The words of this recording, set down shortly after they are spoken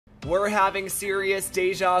We're having serious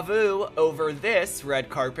deja vu over this red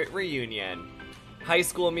carpet reunion. High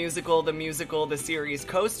School Musical, the series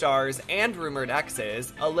co-stars and rumored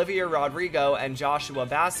exes, Olivia Rodrigo and Joshua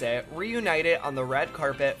Bassett, reunited on the red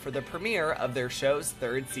carpet for the premiere of their show's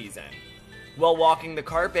third season. While walking the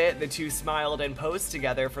carpet, the two smiled and posed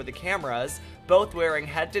together for the cameras, both wearing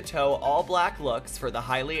head-to-toe all-black looks for the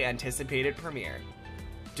highly anticipated premiere.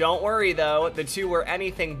 Don't worry though, the two were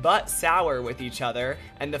anything but sour with each other,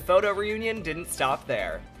 and the photo reunion didn't stop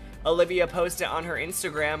there. Olivia posted on her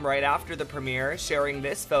Instagram right after the premiere, sharing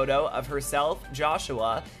this photo of herself,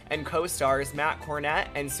 Joshua, and co-stars Matt Cornett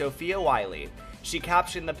and Sophia Wiley. She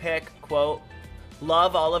captioned the pic, quote,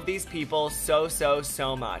 "Love all of these people so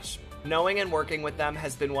much. Knowing and working with them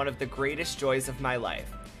has been one of the greatest joys of my life."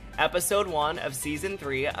 Episode 1 of Season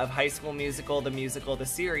 3 of High School Musical, the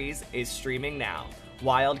series is streaming now.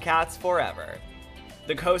 Wildcats forever.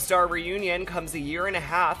 The co-star reunion comes a year and a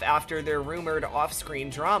half after their rumored off-screen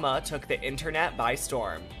drama took the internet by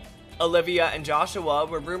storm. Olivia and Joshua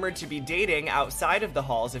were rumored to be dating outside of the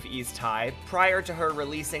halls of East High prior to her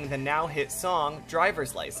releasing the now-hit song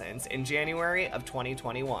Driver's License in January of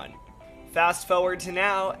 2021. Fast forward to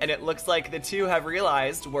now, and it looks like the two have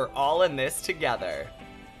realized we're all in this together.